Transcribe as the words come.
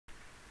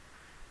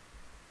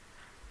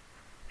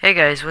Hey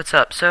guys, what's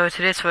up? So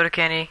today's Photo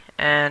Candy,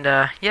 and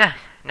yeah,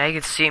 now you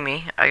can see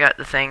me. I got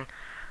the thing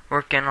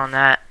working on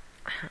that.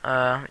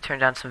 Turn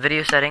down some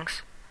video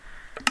settings.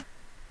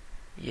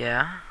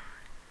 Yeah.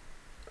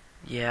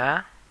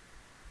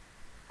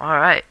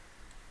 Alright.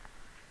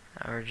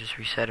 Or just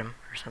reset them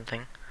or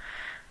something.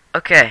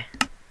 Okay.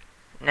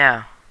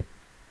 Now,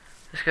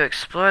 let's go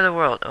explore the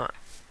world. Oh,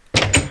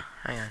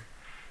 hang on.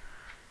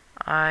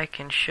 I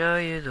can show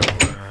you the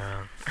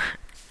world.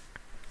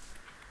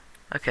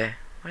 Okay,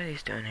 what are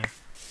these doing here?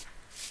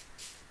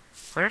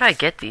 Where did I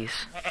get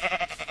these?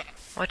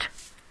 What?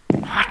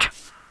 What?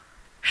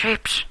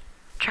 Sheeps!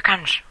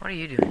 Chickens! What are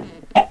you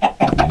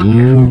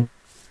doing?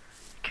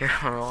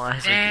 Careful,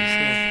 as you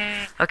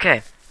can see.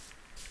 Okay.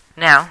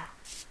 Now,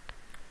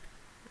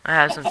 I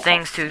have some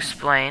things to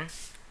explain.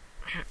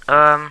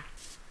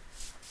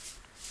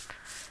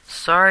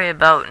 Sorry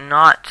about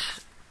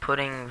not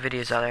putting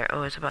videos out there.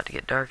 Oh, it's about to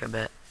get dark a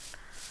bit.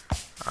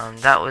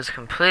 That was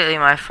completely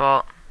my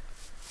fault.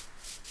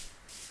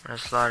 I'm gonna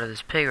slaughter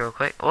this pig real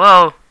quick.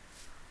 Whoa!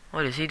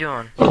 What is he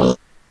doing?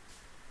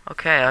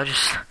 Okay, I'll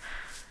just...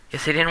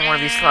 guess he didn't want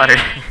to be slaughtered.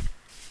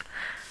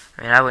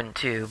 I mean, I wouldn't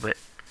too, but...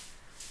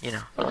 you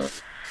know.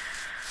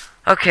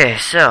 Okay,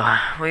 so,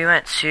 we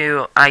went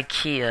to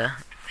IKEA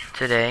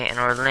today in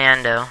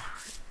Orlando.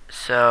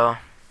 So,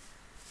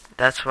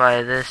 that's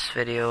why this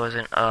video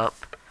wasn't up.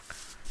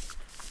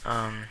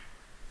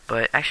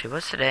 But actually,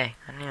 what's today?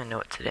 I don't even know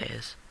what today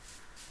is.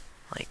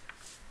 Like...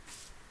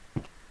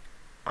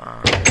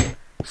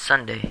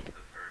 Sunday.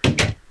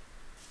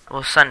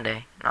 Well,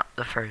 Sunday, not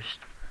the 1st.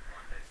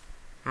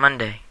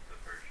 Monday.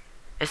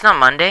 It's not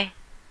Monday?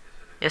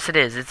 Yes, it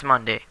is. It's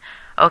Monday.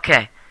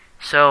 Okay,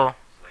 so...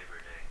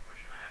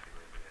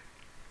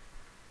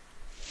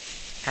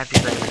 Happy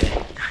Labor Day.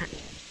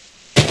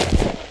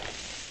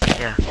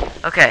 Yeah.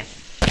 Okay,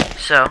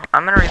 so,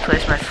 I'm gonna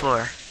replace my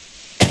floor.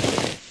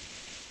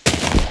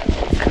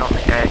 I don't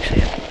think I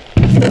actually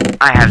have...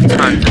 I have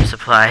tons of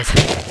supplies.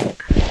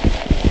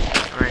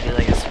 I'm gonna do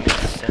like a smooth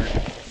stone.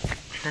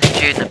 There's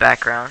Jude in the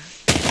background.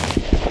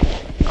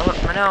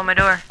 Oh, no, my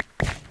door.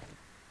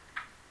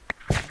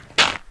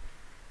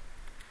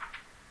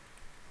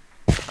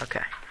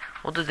 Okay,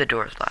 we'll do the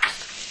doors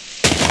last.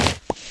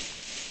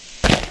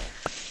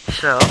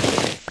 So,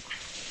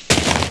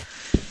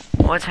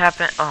 what's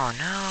happened? Oh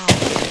no!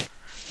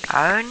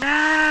 Oh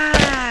no!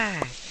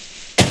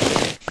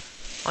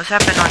 What's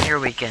happened on your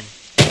weekend?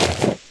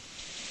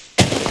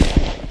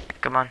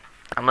 Come on,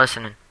 I'm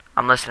listening.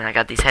 I'm listening. I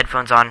got these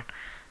headphones on.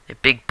 They're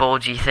big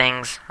bulgy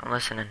things. I'm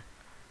listening.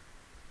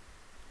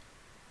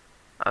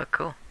 Oh,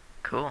 cool.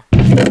 Cool.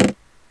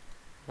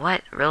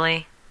 What?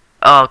 Really?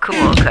 Oh,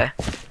 cool. Okay.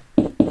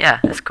 Yeah,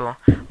 that's cool.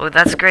 Well,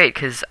 that's great,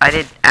 because I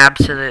did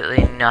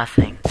absolutely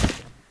nothing.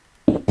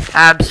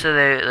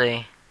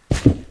 Absolutely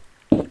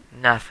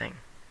nothing.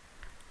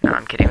 No,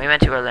 I'm kidding. We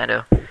went to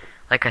Orlando,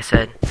 like I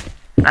said.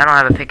 I don't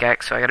have a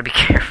pickaxe, so I gotta be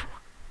careful.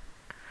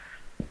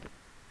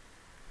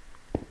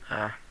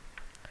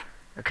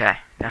 Okay.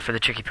 Now for the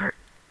tricky part.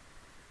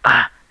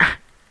 I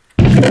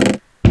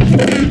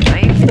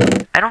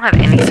don't have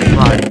any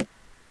supply.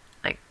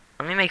 Like,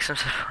 let me make some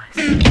supplies.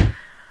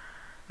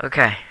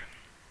 Okay.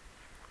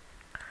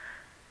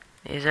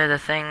 These are the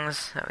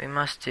things that we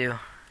must do.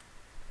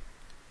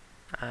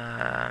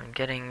 I'm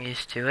getting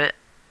used to it.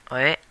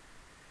 Wait.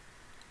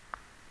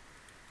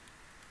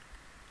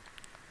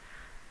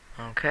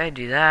 Okay,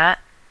 do that.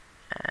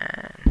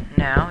 And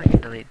now we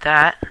can delete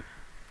that.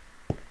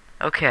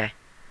 Okay.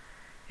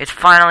 It's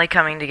finally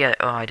coming together.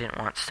 Oh, I didn't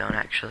want stone,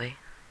 actually.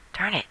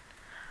 Darn it.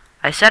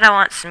 I said I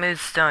want smooth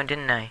stone,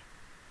 didn't I?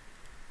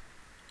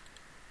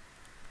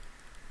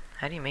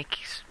 How do you make...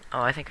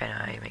 Oh, I think I know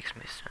how you make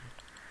smooth stone.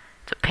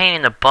 It's a pain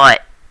in the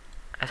butt.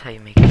 That's how you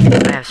make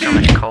it. I have so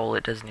much coal,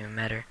 it doesn't even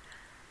matter.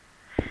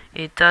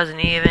 It doesn't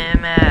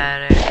even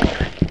matter.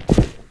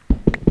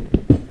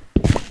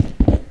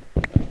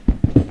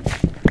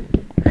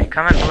 Alright,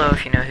 comment below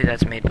if you know who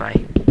that's made by,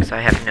 because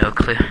I have no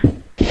clue.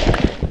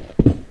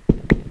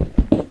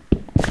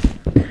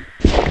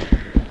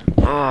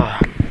 Oh,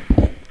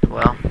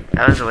 well,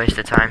 that was a waste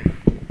of time.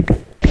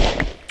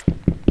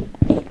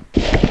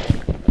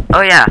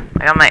 Oh yeah,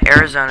 I got my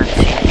Arizona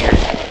tea here.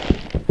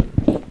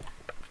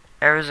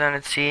 Arizona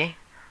tea,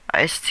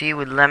 iced tea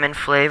with lemon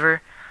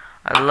flavor.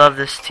 I love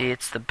this tea,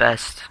 it's the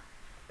best.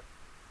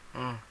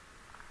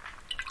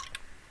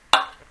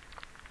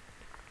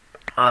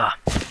 Oh,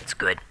 it's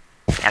good.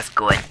 That's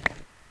good.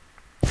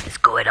 It's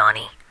good,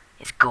 honey.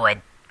 It's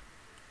good.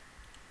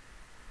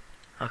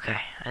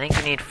 Okay, I think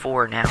we need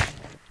 4 now.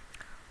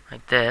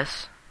 Like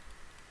this.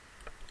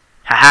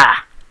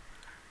 Haha!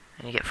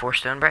 And you get 4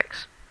 stone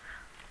bricks.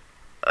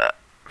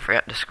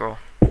 Forgot to scroll.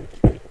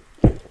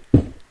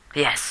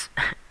 Yes!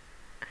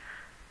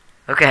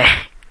 Okay.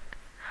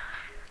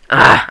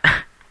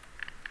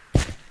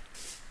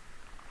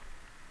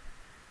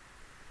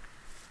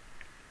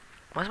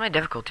 What's my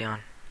difficulty on?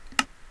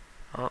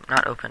 Oh,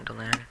 not open to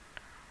land.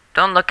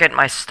 Don't look at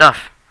my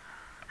stuff.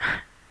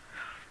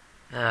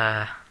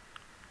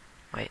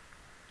 Wait.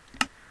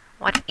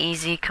 What,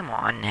 easy? Come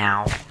on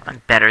now.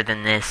 I'm better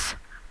than this.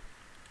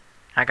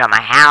 I got my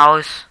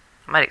house.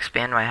 I might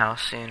expand my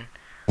house soon.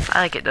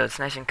 I like it though. It's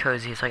nice and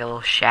cozy. It's like a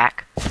little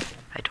shack.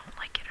 I don't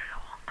like it at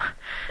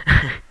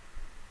all.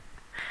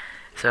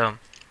 So,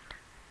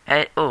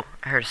 oh,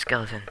 I heard a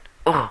skeleton.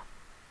 Oh,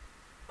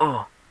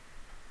 oh,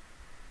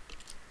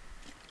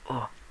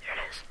 oh, there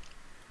it is.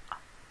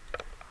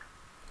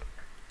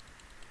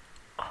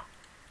 Oh.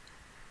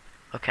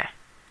 Okay.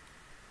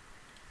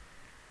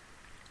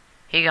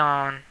 He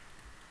gone.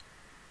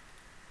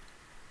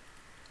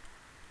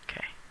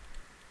 Okay.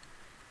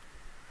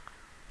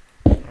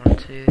 1,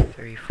 2,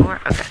 3,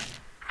 4. Okay.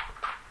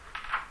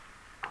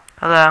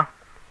 Hello.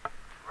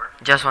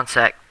 Just 1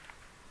 sec.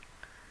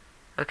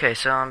 Okay,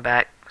 so I'm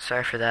back.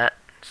 Sorry for that.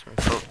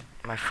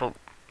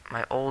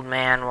 My old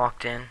man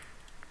walked in.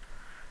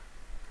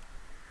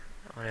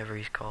 Whatever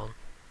he's called.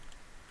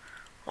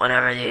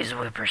 Whatever these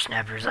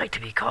whippersnappers like to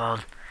be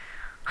called.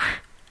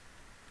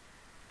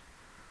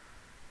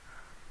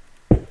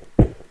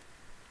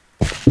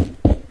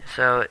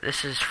 So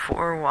this is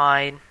 4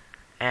 wide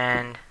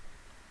and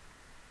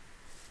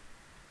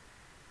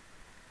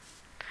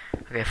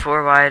okay,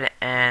 4 wide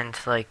and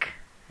like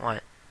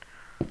what?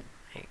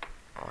 Like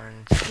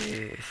 1,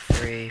 2,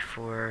 3,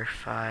 4,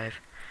 5.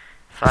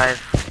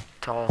 5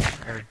 tall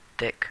or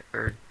thick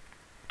or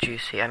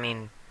juicy. I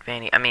mean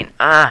veiny. I mean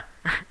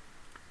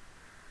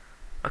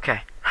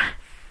okay.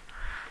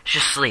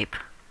 Just sleep.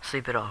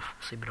 Sleep it off.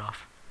 Sleep it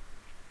off.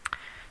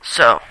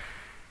 So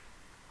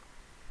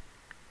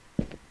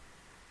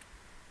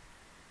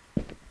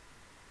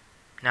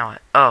now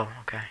what? Oh,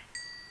 okay.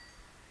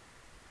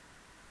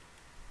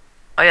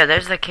 Oh yeah,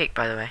 there's the cake,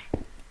 by the way.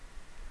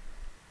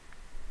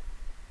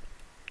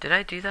 Did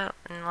I do that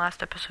in the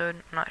last episode?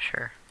 I'm not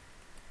sure.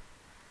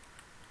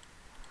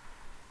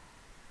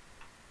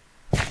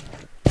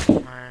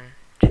 1,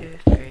 2,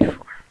 3,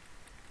 4.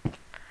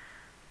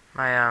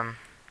 My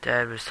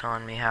dad was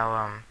telling me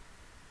how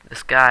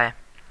this guy,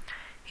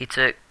 he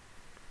took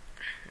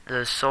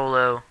the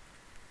solo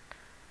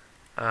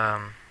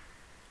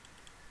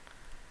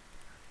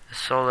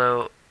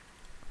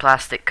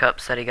plastic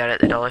cups that he got at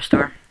the dollar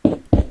store.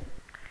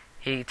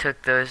 He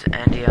took those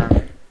and he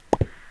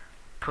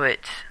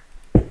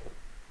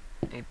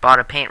bought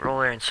a paint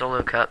roller and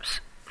solo cups,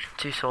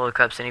 2 solo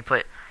cups, and he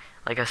put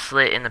like a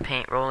slit in the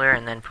paint roller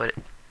and then put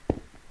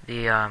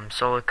the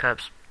solo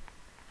cups,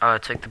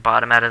 took the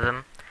bottom out of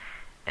them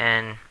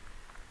and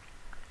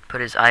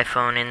put his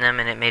iPhone in them,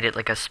 and it made it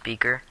like a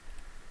speaker.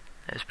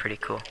 It was pretty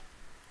cool.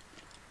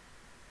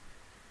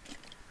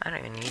 I don't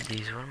even need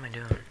these. What am I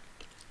doing?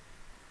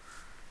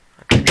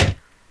 Okay.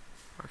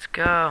 Let's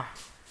go.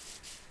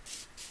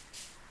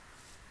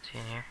 Is he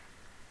in here?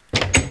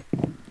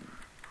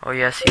 Oh,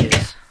 yes, he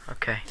is.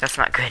 Okay, that's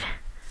not good.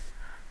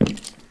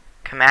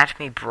 Come at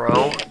me,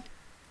 bro.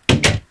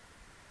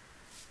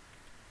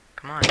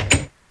 Come on.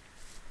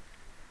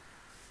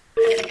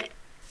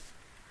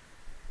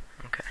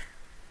 Okay.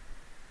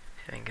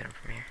 See if I can get him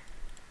from here.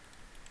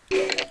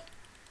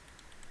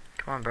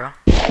 Come on, bro.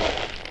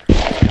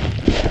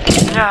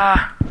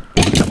 Ah!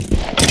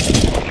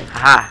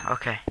 Aha,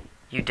 okay.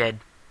 You dead.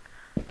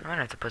 I might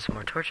have to put some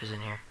more torches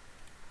in here.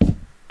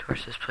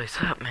 Torch this place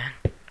up, man.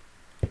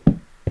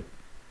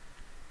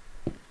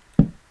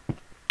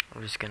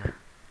 I'm just gonna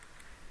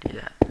do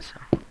that, so.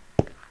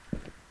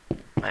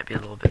 Might be a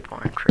little bit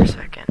boring for a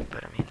second,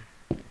 but I mean.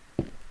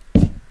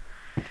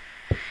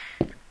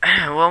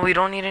 Well, we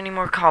don't need any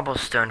more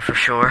cobblestone for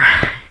sure.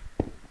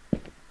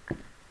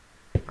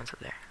 What's up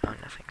there? Oh,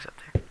 nothing's up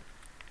there.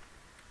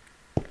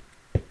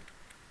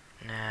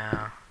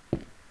 Now.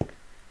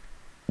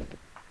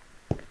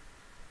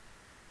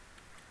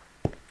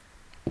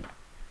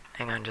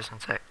 Hang on just 1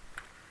 sec.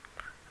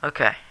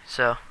 Okay,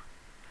 so.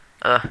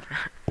 Where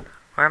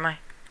am I?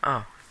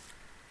 Oh.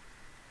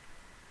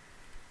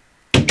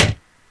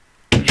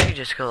 You should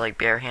just go like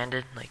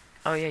barehanded. Like,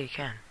 oh yeah, you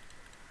can.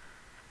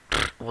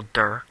 Well,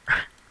 durr.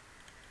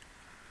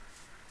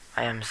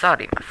 I am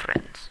sorry, my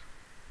friends.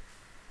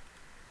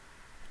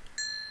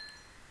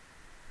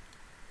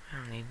 I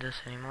don't need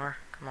this anymore.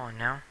 Come on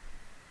now.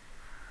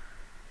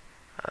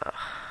 What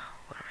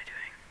am I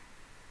doing?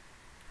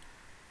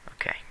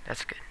 Okay,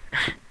 that's good.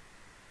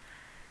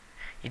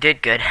 You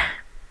did good.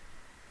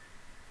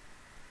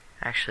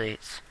 Actually,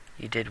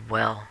 you did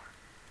well.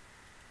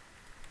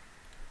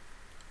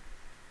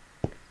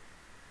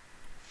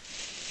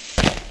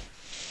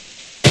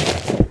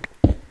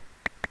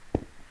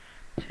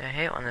 See, I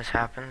hate when this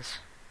happens.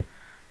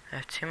 I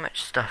have too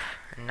much stuff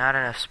and not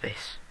enough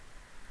space.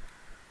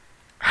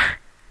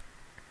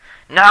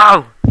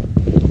 No!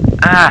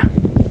 Ah!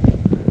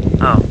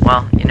 Oh,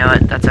 well, you know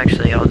what? That's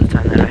actually all the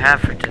time that I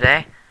have for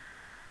today.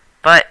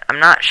 But I'm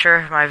not sure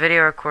if my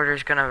video recorder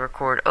is going to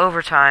record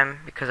overtime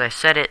because I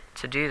set it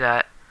to do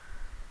that.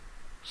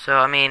 So,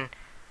 I mean,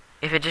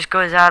 if it just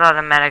goes out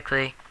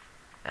automatically,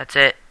 that's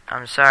it.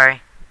 I'm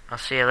sorry. I'll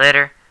see you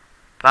later.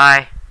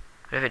 Bye.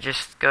 But if it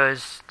just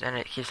goes and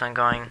it keeps on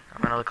going,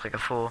 I'm going to look like a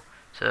fool.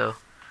 So,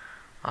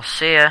 I'll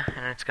see ya,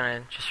 and it's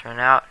going to just run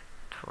out.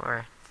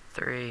 4,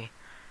 3,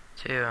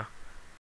 2,